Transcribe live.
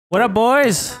What up,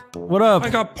 boys? What up? I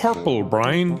got purple,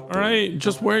 Brian. All right,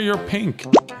 just wear your pink.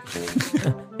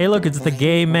 Hey, look, it's the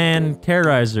gay man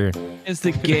terrorizer. It's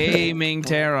the gaming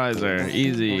terrorizer.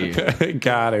 Easy.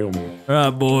 Got him. All right,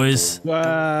 boys.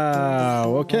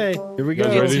 Wow. Okay. Here we go.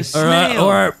 Ready? All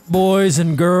right, boys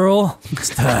and girl. It's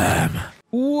time.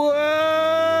 Whoa!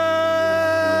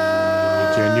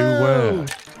 Genuine.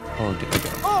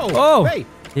 Oh, Hey.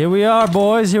 here we are,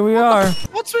 boys. Here we are.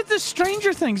 What's with the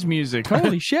Stranger Things music?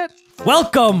 Holy shit.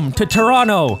 Welcome to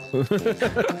Toronto.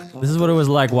 This is what it was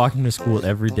like walking to school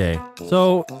every day.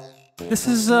 So, this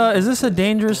is this a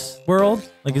dangerous world?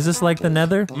 Like, is this like the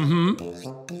Nether?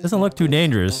 Mm-hmm. Doesn't look too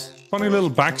dangerous. Funny little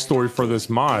backstory for this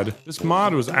mod. This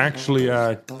mod was actually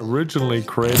originally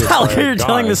created How by a you're guy.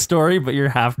 telling the story, but you're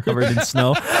half covered in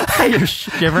snow. You're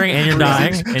shivering and you're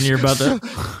dying, and you're about to.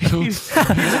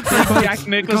 Jack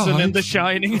Nicholson in The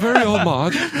Shining. Very old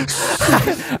mod.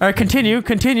 All right, continue.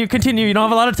 You don't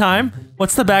have a lot of time.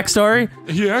 What's the backstory?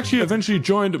 He actually eventually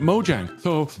joined Mojang,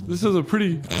 so this is a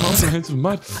pretty comprehensive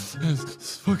mod.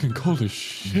 It's fucking cold as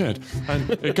shit, and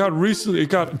it got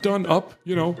done up,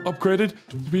 upgraded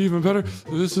to be even better.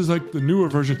 This is like the newer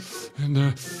version. And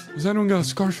has anyone got a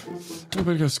scarf?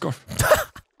 Nobody got a scarf.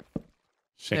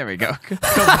 There we go.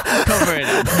 Cover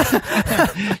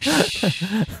it.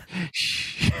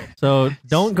 So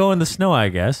don't go in the snow, I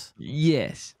guess.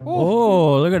 Yes.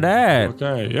 Oh, look at that.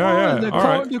 Okay, yeah. The All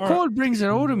right, cold, all right. cold brings it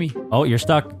out of me. Oh, you're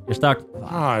stuck. You're stuck.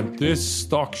 Ah, this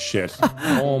stock shit.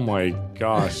 Oh my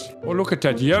gosh. Oh, look at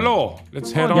that yellow.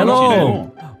 Let's head on.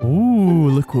 Yellow. Ooh,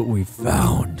 look what we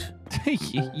found.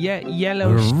 Yeah,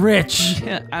 yellow. We're rich.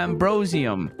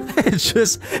 Ambrosium. It's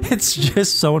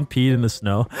just someone peed in the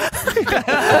snow.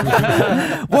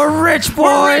 We're rich,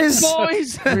 boys.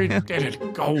 Boys. Where did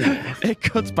it go? It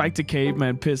cuts back to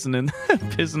caveman pissing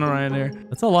around here.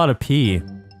 That's a lot of pee.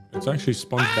 It's actually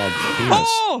SpongeBob's penis.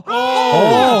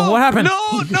 Oh, what happened? No.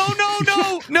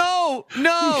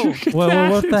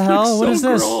 What the hell? What is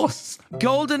this? Gross.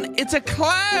 Golden, it's a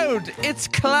cloud. It's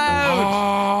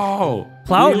cloud. Oh.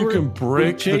 Cloud? You can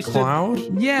break the chased it. cloud?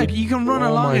 Yeah, you can run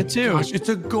Oh along my it too. gosh, it's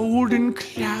a golden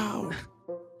cloud.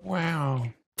 Wow.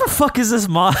 What the fuck is this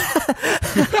mod?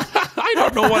 I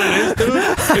don't know what it is,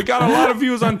 dude. It got a lot of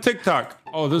views on TikTok.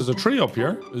 Oh, there's a tree up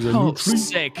here. There's a new Oh, tree.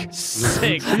 sick. Wow.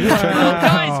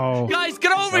 Guys,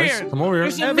 get over Guys, here. come over here.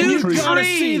 There's a Evan, new you gotta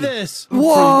tree. see this.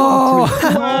 Whoa!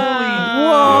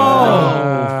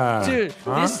 Ah. Dude,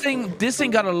 this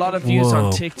thing got a lot of views Whoa.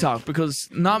 on TikTok because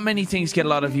not many things get a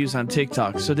lot of views on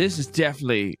TikTok. So this is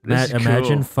definitely this is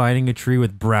Imagine cool. finding a tree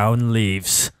with brown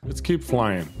leaves. Let's keep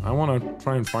flying. I want to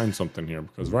try and find something here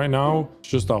because right now it's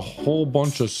just a whole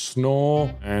bunch of snow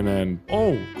and then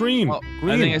green. Oh, green.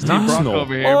 I think I see not Brock snow.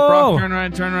 over here. Oh.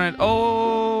 Brock, turn around.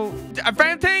 Oh, I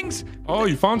found things. Oh,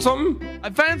 you found something? I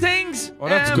found things. Oh,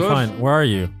 that's good. Fine. Where are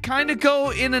you? Kind of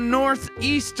go in a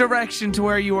northeast direction to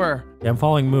where you were. Yeah, I'm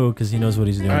following Moo because he knows what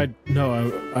he's doing. I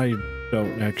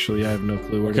don't actually. I have no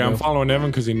clue where Okay, to I'm go. following Evan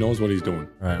because he knows what he's doing.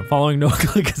 Right, I'm following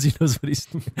Nogla because he knows what he's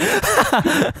doing.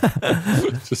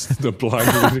 Just the blind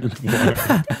leading the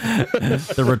blind.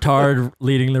 The retard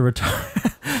leading the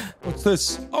retard. What's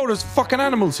this? Oh, there's fucking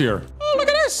animals here. Oh, look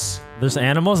at this. There's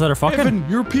animals that are fucking. Evan,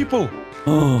 your people.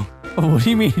 Oh, what do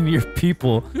you mean, your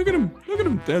people? Look at him. Look at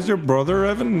him. There's your brother,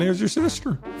 Evan, and there's your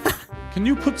sister. Can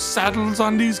you put saddles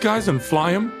on these guys and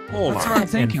fly them? Hold That's on. what I'm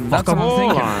thinking. fuck That's what I'm Hold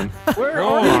thinking. on. Where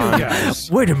Hold are on. you guys?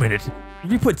 Wait a minute.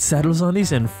 If you put saddles on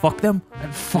these and fuck them,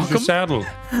 Fuck Your 'em. saddle.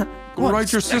 Go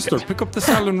ride your sister. Pick up the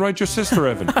saddle and ride your sister,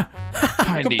 Evan. Pick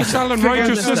I up need the to saddle and figure ride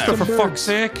your this sister, out. for fuck's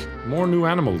sake. More new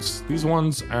animals. These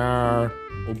ones are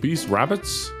obese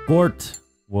rabbits. Gort.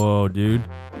 Whoa, dude.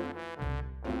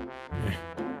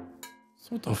 So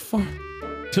what the fuck?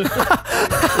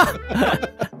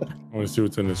 I want to see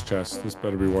what's in this chest. This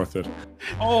better be worth it.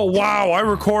 Oh, wow. I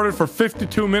recorded for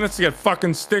 52 minutes to get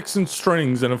fucking sticks and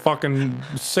strings and a fucking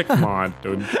sick mod,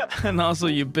 dude. And also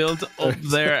you built up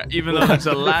there, even though there's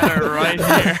a ladder right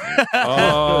here.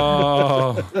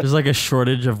 Oh. There's like a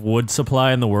shortage of wood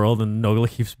supply in the world, and Nogla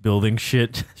keeps building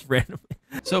shit randomly.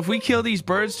 So if we kill these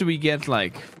birds, do we get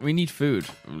we need food?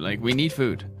 We need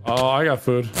food. Oh, I got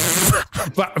food.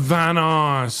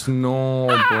 Vanos, no,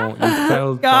 bro. You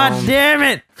fell God down. damn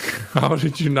it! How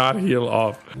did you not heal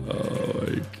up? Oh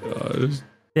my gosh.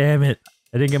 Damn it.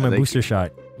 I didn't get my think- booster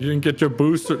shot. You didn't get your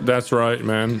booster? That's right,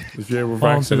 man. If you were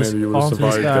Falling through vaccinated, you would have falling through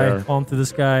the survived sky. there. Falling through the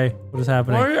sky. What is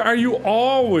happening? Why are you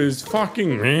always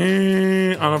fucking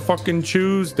on a fucking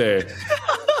Tuesday?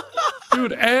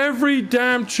 Dude, every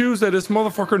damn Tuesday, this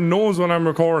motherfucker knows when I'm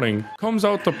recording. Comes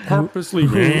out to purposely.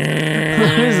 Who's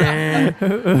that?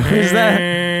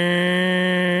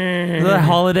 Is that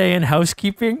holiday in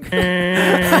housekeeping?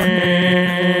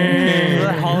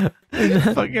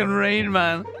 Fucking Rain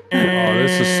Man. Oh,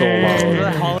 this is so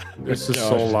loud. This is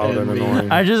so loud and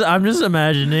annoying. I'm just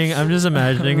imagining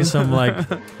some like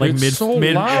It's so loud.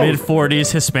 mid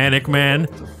 40s Hispanic man,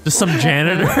 just some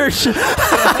janitor,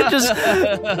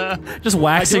 just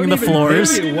waxing the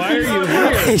floors. Why are you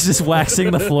here? He's just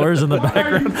waxing the floors in the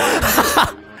background.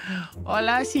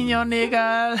 Hola, señor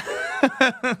Nigel.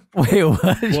 Wait, what?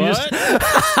 What?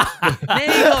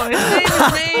 Nagel, his name is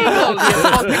Nagel. You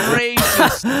fucking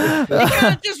racist. You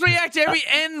can't just react to every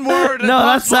N word. No,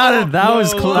 that sounded that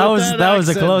was a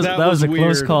accent,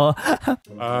 close call.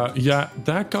 Yeah,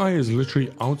 that guy is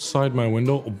literally outside my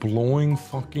window blowing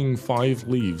fucking 5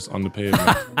 leaves on the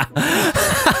pavement.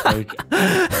 Like,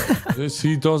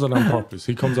 he does it on purpose.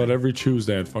 He comes out every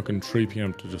Tuesday at fucking 3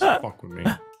 p.m. to just fuck with me.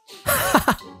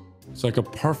 It's like a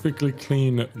perfectly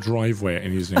clean driveway,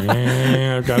 and he's like,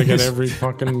 I've got to get every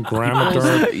fucking gram of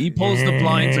dirt. He pulls the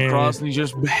blinds across, and he's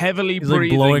just heavily He's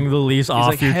breathing. like blowing the leaves off He's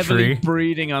like your heavily tree.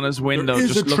 breathing on his window, There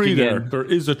is just a tree looking there. in. There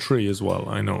is a tree as well,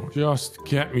 I know. Just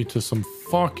get me to some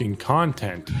fucking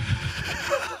content.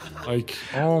 Like,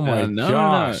 oh my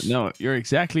gosh. No, you're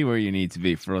exactly where you need to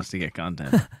be for us to get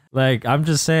content. Like, I'm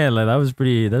just saying, like that was a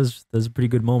pretty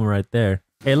good moment right there.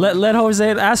 Hey, let Jose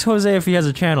ask Jose if he has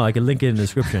a channel. I can link it in the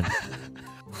description.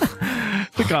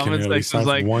 The comment hell, he section's starts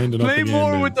like, winding up play again,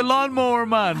 more man." with the lawnmower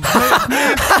man.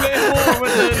 Play more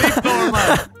with the leaf blower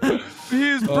man.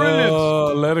 He's brilliant.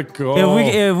 Oh, let it go.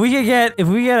 If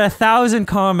we get 1,000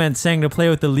 comments saying to play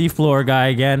with the leaf blower guy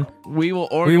again, We will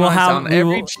organize on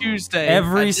every Tuesday.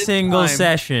 every at this single time.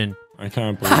 session. I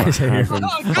can't believe I haven't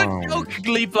Oh, good found. joke,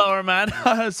 leaf blower man.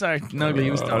 Sorry, Nogla, he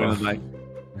was talking to like.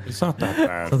 It's not that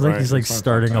bad. Sounds like right? he's like It's not that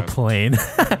starting a bad. plane.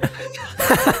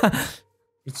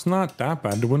 It's not that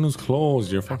bad. The window's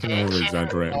closed. You're fucking over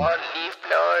exaggerating. All leaf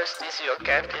blowers, this is your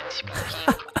captain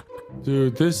speaking.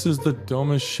 Dude, this is the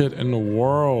dumbest shit in the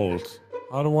world.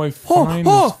 How do I find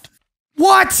Oh,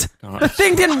 what? God. The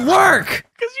thing didn't work.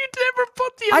 Because you never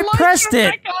put the I elytra pressed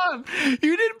it. back on.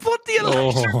 You didn't put the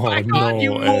elytra Oh, back on,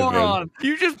 you no, moron.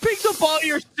 You just picked up all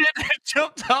your shit and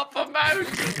jumped off a mountain.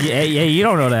 Yeah, you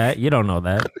don't know that. You don't know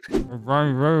that. Yeah,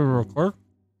 Brian's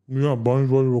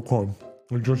ready to come.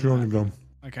 I just on again.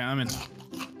 Okay, I'm in.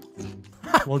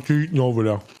 What you eating over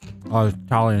there? Oh,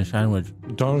 Italian sandwich.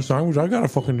 Italian sandwich? I got a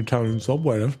fucking Italian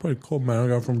Subway. That's pretty cool, man. I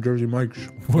got it from Jersey Mike's. That's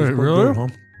Wait, pretty really? good, huh?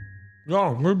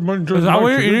 Yeah, we're Jersey Is that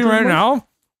what Mike's. you're eating right now?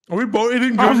 Are we both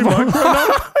eating Jersey Mike's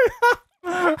right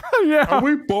now? Yeah. Are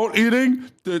we both eating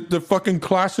the fucking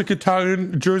classic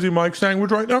Italian Jersey Mike sandwich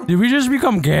right now? Did we just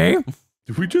become gay?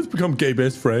 Did we just become gay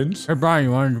best friends? Hey, Brian,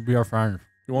 you wanted to be our friend.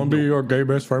 You want to be your gay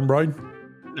best friend, Brian?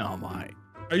 No, mate.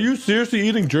 Are you seriously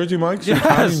eating Jersey Mike's? Yes.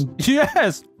 Italian?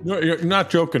 Yes. You're not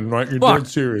joking, right? You're Fuck. dead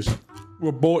serious.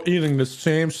 We're both eating the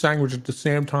same sandwich at the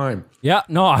same time. Yeah,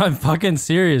 no, I'm fucking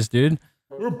serious, dude.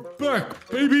 We're back,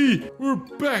 baby! We're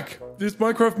back! This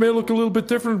Minecraft may look a little bit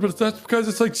different, but that's because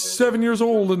it's like 7 years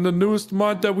old and the newest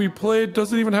mod that we played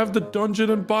doesn't even have the dungeon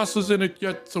and bosses in it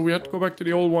yet, so we had to go back to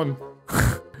the old one.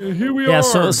 And here we Yeah,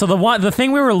 are! so the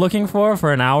thing we were looking for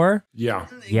an hour. Yeah.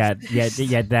 Yeah,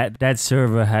 that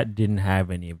server didn't have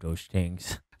any of those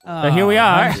things. So here we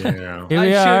are. Yeah. Here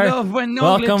we I are. should love when Nogla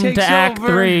Welcome takes to Act over.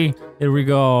 3. Here we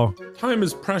go. Time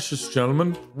is precious,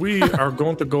 gentlemen. We are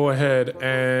going to go ahead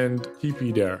and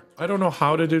TP there. I don't know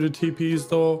how to do the TPs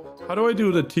though. How do I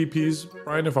do the TPs,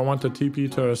 Brian, if I want to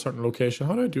TP to a certain location?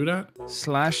 How do I do that?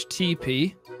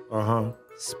 /TP Uh-huh.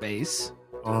 space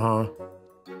Uh-huh.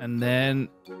 and then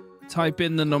type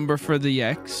in the number for the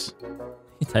X.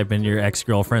 You type in your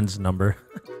ex-girlfriend's number.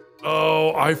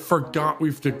 Oh, I forgot we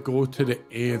have to go to the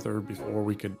Aether before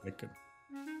we can make it.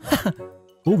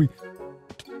 Booby.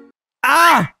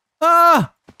 Ah!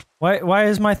 Ah! Why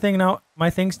is my thing's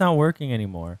not working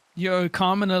anymore? Your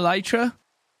common elytra.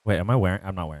 Wait, I'm not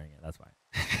wearing it. That's why.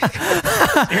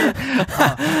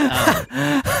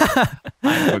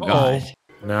 I forgot.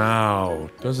 Now,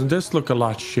 doesn't this look a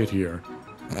lot shittier?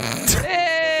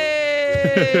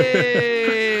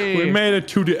 Hey! We made it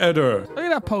to the Aether. Look at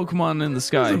that Pokemon in the There's a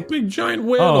sky. big giant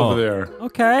whale Oh. over there.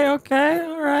 Okay,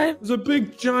 all right. There's a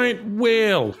big giant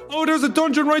whale. Oh, there's a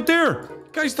dungeon right there.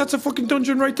 Guys, that's a fucking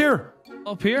dungeon right there.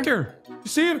 Up here? Right there. You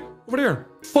see it? Over there.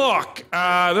 Fuck.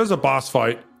 There's a boss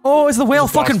fight. Oh, is the whale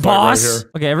There's a boss fucking fight right boss?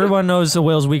 here. Okay, everyone knows the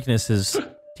whale's weakness is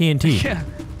TNT. Yeah.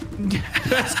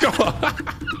 Let's go.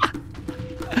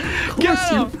 Get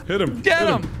him! Hit him. Get hit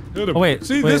him. Hit him. Oh, wait,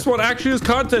 See, wait. this one actually has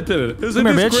content in it. Isn't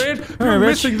Come here, this bitch. great? Come You're here, bitch.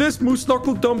 missing this, Moose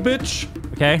Knuckle, dumb bitch.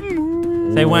 Okay.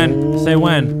 Say when. Say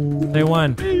when. Say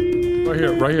when. Right Right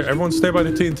here, right here. Everyone stay by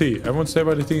the TNT. Everyone stay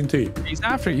by the TNT. He's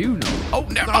after you. No. Oh,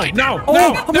 never mind. No,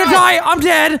 Oh, I'm gonna die. I'm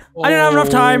dead. I didn't have enough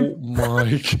time. Oh my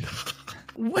God.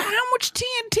 How much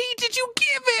TNT did you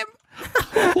give him?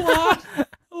 A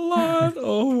lot.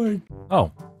 Oh my.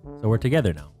 Oh, so we're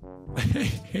together now.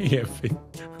 Hey, Evan.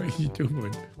 What are you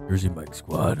doing? Jersey Mike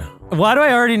Squad. Why do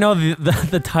I already know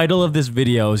the title of this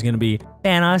video is gonna be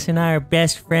Vanos and I are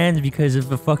best friends because of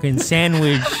a fucking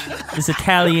sandwich, this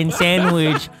Italian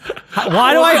sandwich.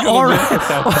 Why do I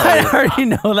already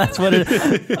know that's what it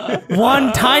is?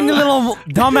 One tiny little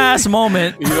dumbass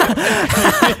moment. You know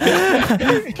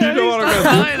what I'm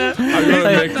gonna do? I'm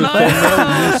gonna make the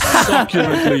thumbnail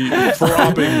succulently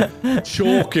throbbing,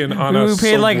 choking on a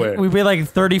subway. We paid like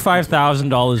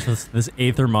 $35,000 for this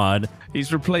Aether mod.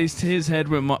 He's replaced his head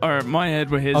with my head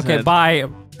with his head. Okay, bye.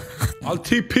 I'll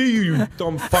TP you, you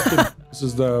dumb fucking. This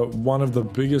is one of the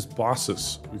biggest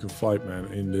bosses we can fight, man,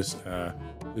 in this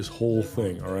this whole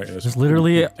thing. All right, There's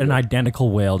literally an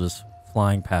identical whale just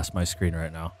flying past my screen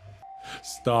right now.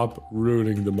 Stop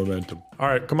ruining the momentum. All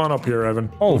right, come on up here,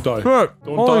 Evan. Oh, Don't die. shit.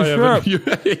 Don't Holy die,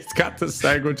 Evan. He's got the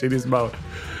sandwich in his mouth.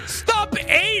 Stop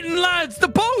eating, lads, the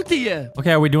both of you.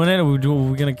 Okay, are we doing it? Are we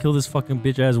gonna kill this fucking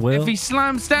bitch ass whale? If he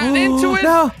slams down into it.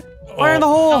 No! Fire in the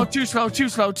hole! Oh, too slow, too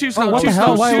slow, too slow, What too the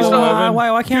hell? slow, too slow.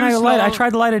 Why can't I Too light it? I slow. tried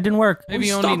to light it, didn't work. Maybe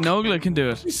He's only stuck. Nogla can do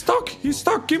it. He's stuck. He's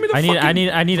stuck. Give me the I need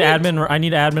flint.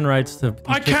 admin rights to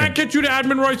I can't get you the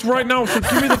admin rights right now, so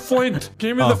give me the flint.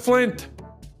 Give me the flint.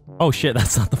 Oh shit,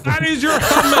 that's not the That is your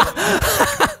helmet.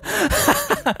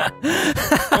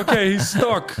 Okay, he's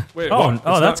stuck. Wait. Oh,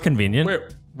 what? that's convenient. Wait.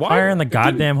 Why? Fire in the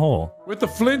goddamn hole. With the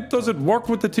flint, does it work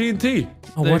with the TNT?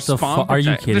 Oh, what the fuck? Are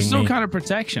you kidding There's me? some kind of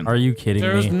protection. Are you kidding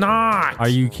There's me? not. Are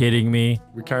you kidding me?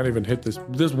 We can't even hit this.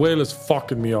 This whale is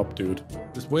fucking me up, dude.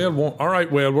 This whale won't. All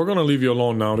right, whale, we're gonna leave you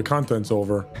alone now. The content's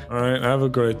over. All right, have a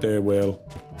great day, whale.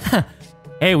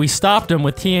 Hey, we stopped him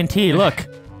with TNT. Look.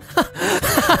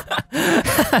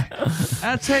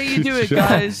 That's how you do it,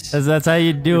 guys. That's how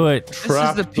you do it. This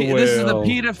is the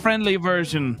PETA-friendly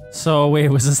version. So wait,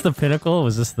 was this the pinnacle?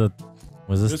 This was the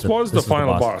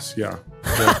final boss. Yeah,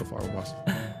 this was the final boss.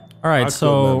 All right, That's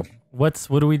so good,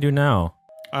 what do we do now?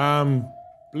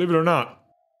 Believe it or not,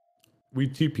 we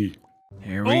TP.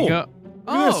 Here we go.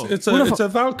 Oh, yes, it's a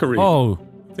Valkyrie. Oh,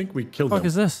 I think we killed what the fuck him.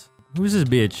 is this? Who's this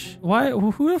bitch? Why?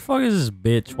 Who the fuck is this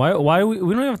bitch? Why do we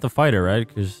don't even have to fight her, right?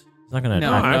 Because it's not gonna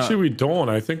No, attack. Actually, we don't.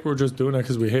 I think we're just doing that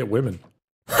because we hate women.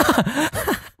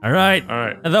 All right. All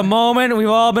right. The moment we've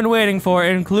all been waiting for,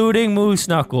 including Moose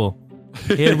Knuckle.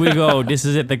 Here we go. This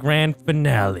is it, the grand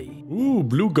finale. Ooh,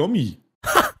 blue gummy.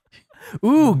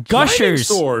 Ooh, gushers.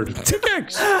 Sword.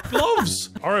 Pickaxe. Gloves.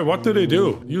 All right, what do they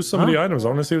do? Use some of the items. I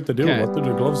want to see what they do. Okay. What do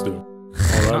the gloves do?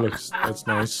 Oh, that's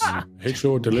nice.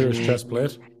 H.O. Delirious chest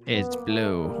plate. It's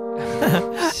blue.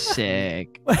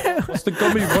 Sick. What's the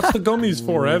gummies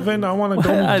for, Evan? I want a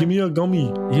gummy. Give me a gummy.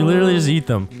 You literally just eat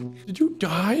them. Did you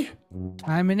die?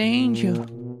 I'm an angel.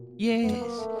 Yes.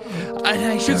 And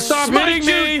I You should could stop hitting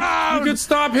me. You could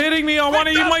stop hitting me. I want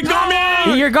to eat my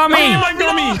gummy. Eat your gummy. I want my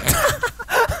gummy.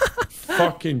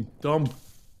 Fucking dumb.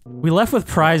 We left with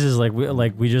prizes like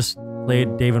we just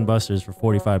played Dave and Buster's for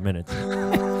 45 minutes.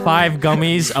 5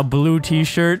 gummies, a blue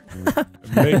t-shirt.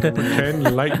 Make a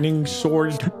pretend lightning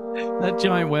sword. That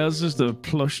giant whale's just a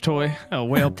plush toy, a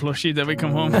whale plushie that we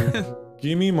come home.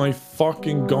 Give me my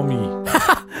fucking gummy.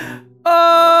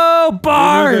 Oh,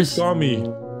 bars! Give me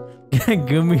the gummy.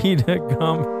 Gummy the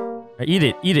gum. Eat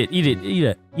it.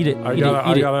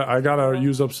 I gotta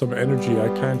use up some energy. I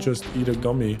can't just eat a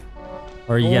gummy.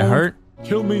 Or you get hurt.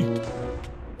 Kill me.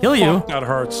 Kill you. Fuck, that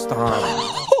hurts.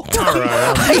 Stop. All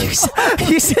right.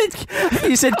 you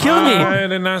said kill me. I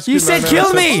didn't ask You said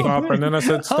kill me. Stop, and then I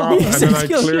said stop, You and said then I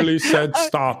kill me. clearly said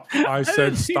stop. I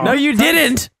said stop. No, you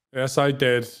didn't. Yes, I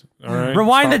did. All right.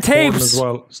 Rewind Stop the recording tapes. As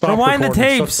well. Stop Rewind the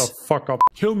recording. tapes. Shut the fuck up.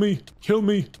 Kill me. Kill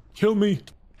me. Kill me.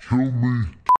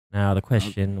 Now the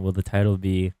question, will the title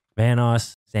be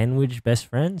Vanos Sandwich Best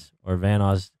Friends or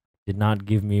Vanos Did Not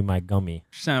Give Me My Gummy?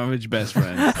 Sandwich best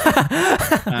friends.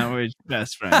 Sandwich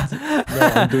best friends. No,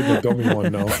 I'm doing the gummy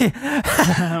one now.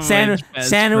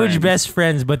 Sandwich Best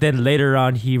Friends, but then later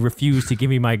on he refused to give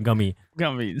me my gummy.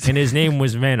 Gummies. And his name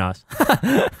was Vanos.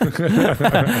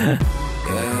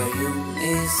 Girl, you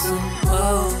need some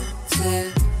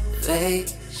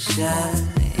motivation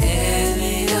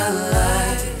in your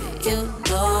life. You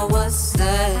know what's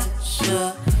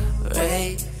essential.